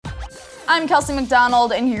I'm Kelsey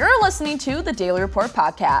McDonald, and you're listening to the Daily Report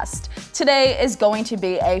podcast. Today is going to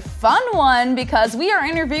be a fun one because we are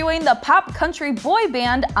interviewing the pop country boy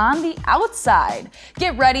band On the Outside.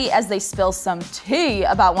 Get ready as they spill some tea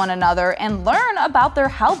about one another and learn about their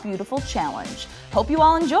How Beautiful challenge. Hope you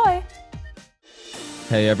all enjoy.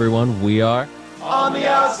 Hey everyone, we are On the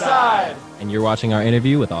Outside, and you're watching our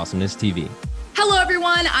interview with Awesomeness TV. Hello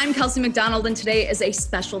everyone, I'm Kelsey McDonald, and today is a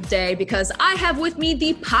special day because I have with me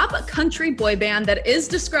the pop country boy band that is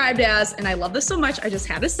described as, and I love this so much, I just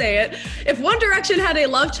had to say it, if One Direction had a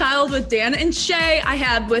love child with Dan and Shay, I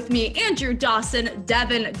have with me Andrew, Dawson,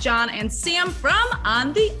 Devin, John, and Sam from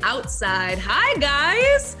On the Outside. Hi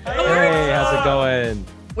guys! Hey, how's it going?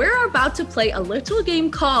 We're about to play a little game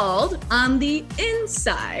called On the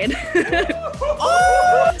Inside.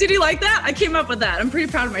 Did you like that? I came up with that. I'm pretty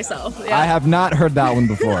proud of myself. Yeah. I have not heard that one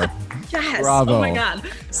before. Yes. Bravo. Oh my God.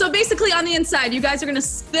 So basically on the inside, you guys are going to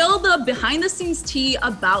spill the behind the scenes tea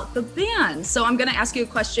about the band. So I'm going to ask you a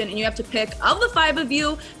question and you have to pick of the five of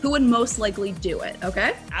you who would most likely do it.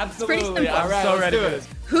 Okay? Absolutely. It's pretty simple. I'm so ready for this.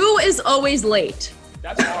 Who is always late?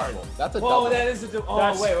 That's hard. That's a Whoa, double. that is a wait, no.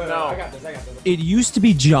 I got this. It used to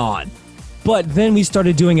be John, but then we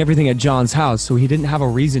started doing everything at John's house, so he didn't have a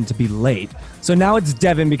reason to be late. So now it's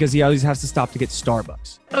Devin because he always has to stop to get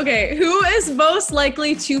Starbucks. Okay, who is most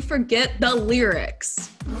likely to forget the lyrics?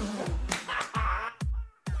 One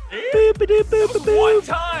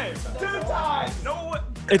time, two times. No.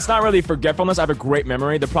 It's not really forgetfulness. I have a great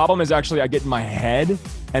memory. The problem is actually I get in my head,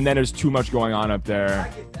 and then there's too much going on up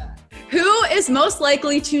there. Who is most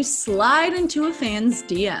likely to slide into a fan's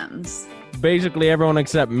DMs? Basically everyone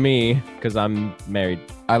except me, because I'm married.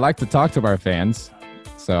 I like to talk to our fans,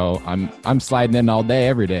 so I'm sliding in all day,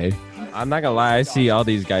 every day. I'm not gonna lie, I see all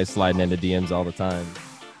these guys sliding into DMs all the time.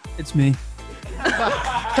 It's me.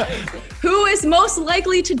 Who is most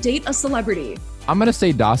likely to date a celebrity? I'm gonna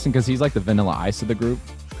say Dawson because he's like the Vanilla Ice of the group.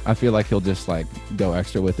 I feel like he'll just like go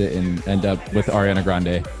extra with it and end up with Ariana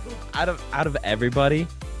Grande. Out of everybody,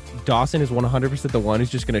 Dawson is 100% the one who's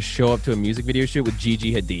just gonna show up to a music video shoot with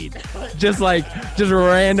Gigi Hadid. just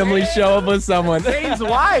randomly show up with someone. Zane's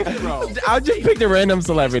wife, bro. I'll just pick a random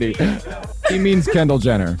celebrity. He means Kendall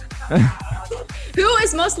Jenner. Who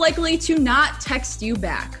is most likely to not text you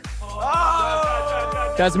back?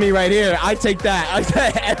 That's me right here. I take that.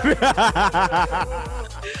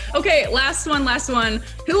 Okay, last one.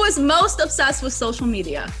 Who is most obsessed with social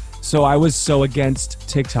media? So I was so against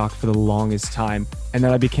TikTok for the longest time, and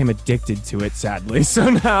then I became addicted to it, sadly.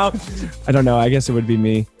 So now, I don't know, I guess it would be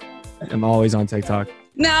me. I'm always on TikTok.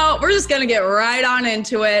 Now, we're just going to get right on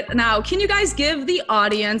into it. Now, can you guys give the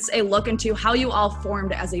audience a look into how you all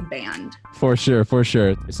formed as a band? For sure.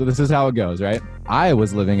 So this is how it goes, right? I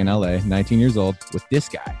was living in LA, 19 years old, with this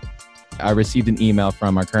guy. I received an email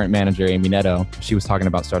from our current manager, Amy Netto. She was talking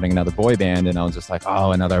about starting another boy band, and I was just like,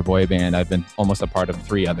 oh, another boy band. I've been almost a part of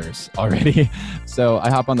 3 others already. So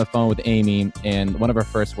I hop on the phone with Amy, and one of her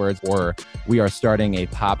first words were, we are starting a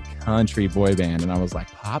pop country boy band. And I was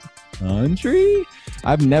like, pop country?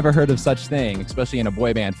 I've never heard of such thing, especially in a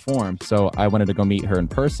boy band form. So I wanted to go meet her in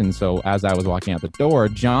person. So as I was walking out the door,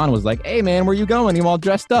 John was like, hey man, where you going? You all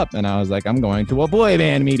dressed up. And I was like, I'm going to a boy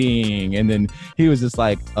band meeting. And then he was just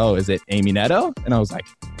like, oh, is it Amy Netto? And I was like,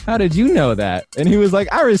 how did you know that? And he was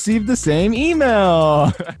like, I received the same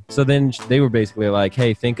email. So then they were basically like,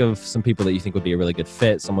 hey, think of some people that you think would be a really good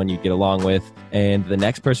fit, someone you'd get along with. And the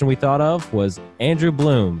next person we thought of was Andrew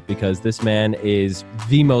Bloom, because this man is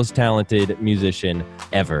the most talented musician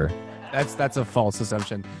ever. That's a false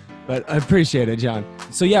assumption, but I appreciate it, John.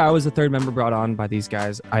 So yeah, I was the third member brought on by these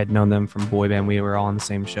guys. I had known them from boy band. We were all on the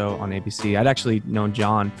same show on ABC. I'd actually known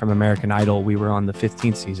John from American Idol. We were on the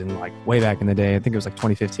 15th season, like way back in the day. I think it was like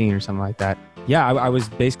 2015 or something like that. Yeah, I was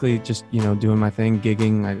basically just, doing my thing,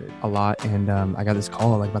 gigging a lot. And I got this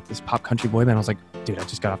call like about this pop country boy band. I was like, dude, I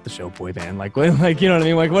just got off the show boy band. Like, you know what I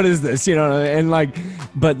mean? Like, what is this?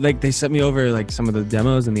 But they sent me over like some of the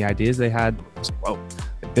demos and the ideas they had. I was like, whoa,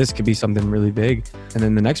 this could be something really big. And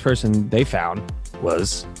then the next person they found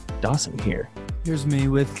was Dawson here. Here's me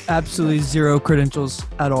with absolutely zero credentials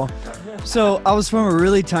at all. So I was from a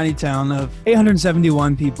really tiny town of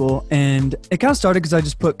 871 people, and it kind of started because I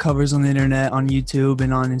just put covers on the internet, on YouTube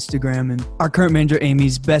and on Instagram. And our current manager,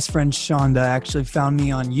 Amy's best friend, Shonda, actually found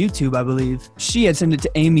me on YouTube, I believe. She had sent it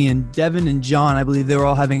to Amy, and Devin and John, I believe they were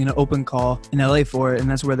all having an open call in LA for it, and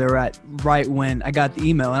that's where they were at right when I got the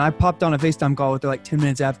email. And I popped on a FaceTime call with her like 10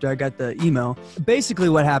 minutes after I got the email. Basically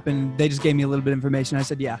what happened, they just gave me a little bit of information. I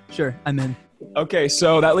said, yeah, sure, I'm in. Okay,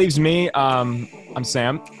 so that leaves me. I'm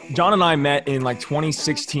Sam. John and I met in like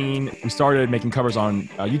 2016. We started making covers on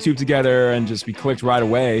YouTube together and we clicked right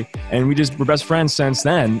away. And we're best friends since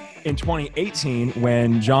then. In 2018,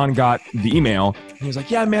 when John got the email, he was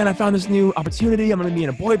like, yeah, man, I found this new opportunity. I'm going to be in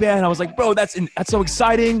a boy band. And I was like, bro, that's so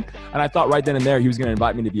exciting. And I thought right then and there he was going to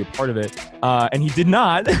invite me to be a part of it. And he did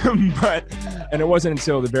not. And it wasn't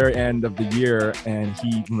until the very end of the year and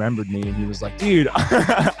he remembered me and he was like, dude,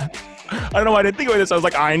 I don't know why I didn't think about this. I was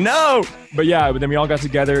like, I know. But then we all got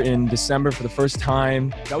together in December for the first time.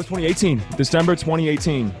 That was 2018. December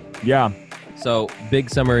 2018. Yeah. So, big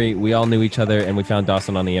summary, we all knew each other and we found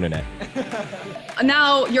Dawson on the internet.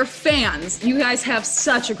 Now, your fans, you guys have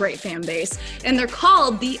such a great fan base, and they're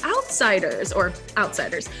called the Outsiders, or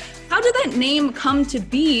Outsiders. How did that name come to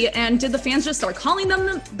be, and did the fans just start calling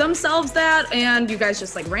themselves that, and you guys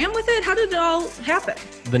just like ran with it? How did it all happen?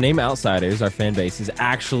 The name Outsiders, our fan base, is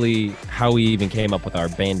actually how we even came up with our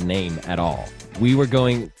band name at all. We were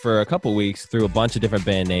going for a couple weeks through a bunch of different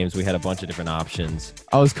band names. We had a bunch of different options.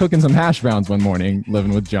 I was cooking some hash browns one morning,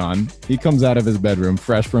 living with John. He comes out of his bedroom,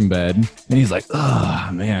 fresh from bed, and he's like, oh,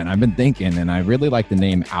 man, I've been thinking, and I really like the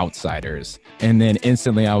name Outsiders. And then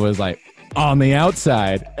instantly I was like, on the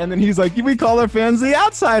outside. And then he's like, we call our fans the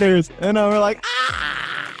Outsiders. And we're like, ah!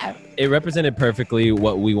 It represented perfectly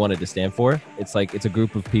what we wanted to stand for. It's a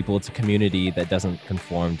group of people, it's a community that doesn't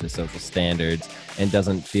conform to social standards and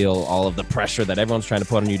doesn't feel all of the pressure that everyone's trying to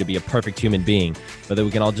put on you to be a perfect human being, but that we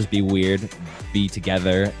can all just be weird, be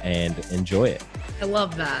together, and enjoy it. I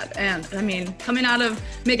love that. And I mean, coming out of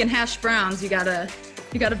making hash browns, you got a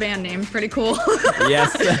band name. Pretty cool.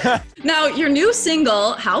 Yes. Now, your new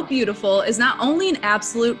single, How Beautiful, is not only an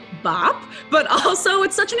absolute bop, but also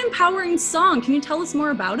it's such an empowering song. Can you tell us more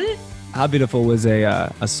about it? How Beautiful was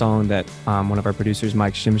a song that one of our producers,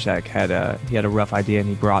 Mike Shimshak, had a rough idea and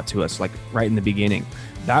he brought to us like right in the beginning.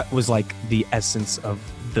 That was like the essence of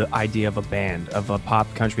the idea of a band, of a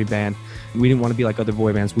pop country band. We didn't want to be like other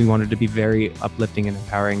boy bands. We wanted to be very uplifting and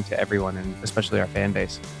empowering to everyone, and especially our fan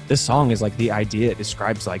base. This song is like the idea. It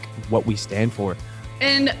describes like what we stand for.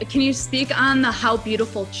 And can you speak on the How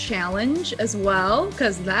Beautiful challenge as well?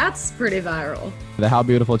 Because that's pretty viral. The How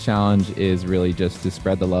Beautiful challenge is really just to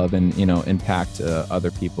spread the love and, impact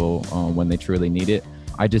other people when they truly need it.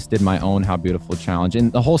 I just did my own How Beautiful challenge.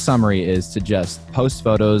 And the whole summary is to just post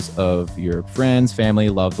photos of your friends, family,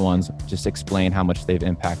 loved ones, just explain how much they've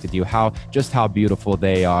impacted you, how beautiful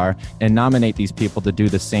they are, and nominate these people to do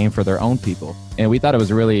the same for their own people. And we thought it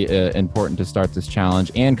was really important to start this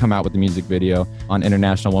challenge and come out with the music video on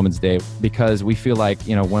International Women's Day, because we feel like,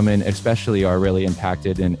 women especially are really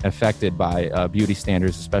impacted and affected by beauty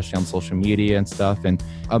standards, especially on social media and stuff. And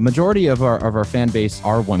a majority of our fan base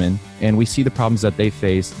are women, and we see the problems that they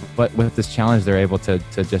face. But with this challenge, they're able to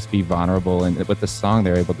just be vulnerable. And with the song,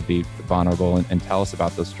 they're able to be vulnerable and tell us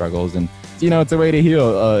about those struggles. And, it's a way to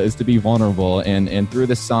heal is to be vulnerable. And through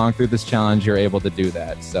this song, through this challenge, you're able to do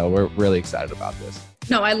that. So we're really excited about this.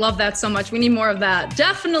 No, I love that so much. We need more of that.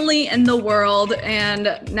 Definitely in the world.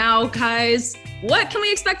 And now, guys, what can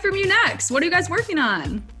we expect from you next? What are you guys working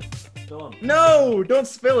on? No, don't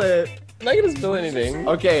spill it. I'm not going to spill anything.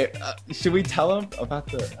 Okay, should we tell them about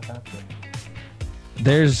the...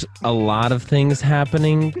 There's a lot of things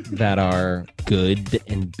happening that are good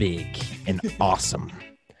and big and awesome.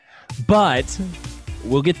 But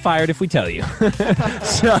we'll get fired if we tell you.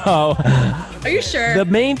 So, are you sure? The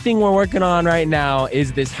main thing we're working on right now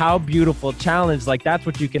is this How Beautiful challenge. Like, that's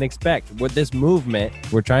what you can expect. With this movement,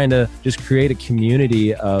 we're trying to just create a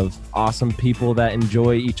community of awesome people that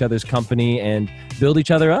enjoy each other's company and build each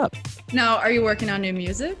other up. Now, are you working on new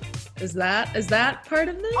music? Is that part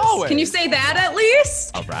of this? Always. Can you say that at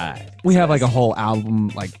least? All right. We have like a whole album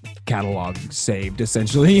like catalog saved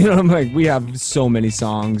essentially. We have so many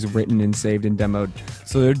songs written and saved and demoed.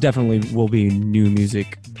 So there definitely will be new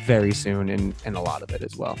music very soon and a lot of it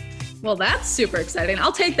as well. Well, that's super exciting.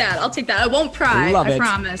 I'll take that. I won't pry. Love I it.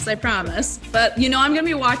 promise. But I'm going to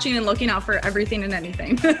be watching and looking out for everything and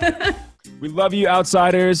anything. We love you,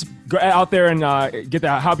 Outsiders. Go out there and get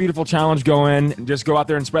that How Beautiful challenge going. Just go out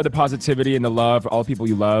there and spread the positivity and the love for all the people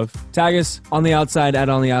you love. Tag us On The Outside at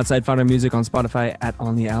On The Outside. Find our music on Spotify at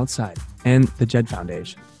On The Outside and the Jed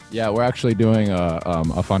Foundation. Yeah, we're actually doing a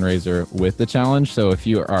fundraiser with the challenge. So if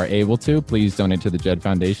you are able to, please donate to the Jed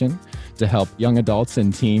Foundation to help young adults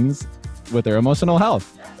and teens with their emotional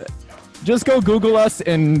health. Just go Google us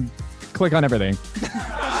and click on everything.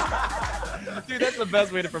 Dude, that's the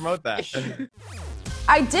best way to promote that.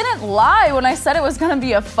 I didn't lie when I said it was going to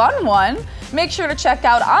be a fun one. Make sure to check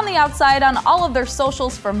out On the Outside on all of their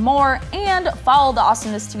socials for more, and follow the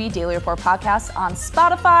Awesomeness TV Daily Report podcast on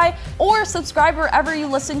Spotify, or subscribe wherever you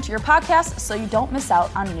listen to your podcasts so you don't miss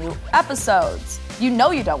out on new episodes. You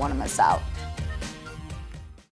know you don't want to miss out.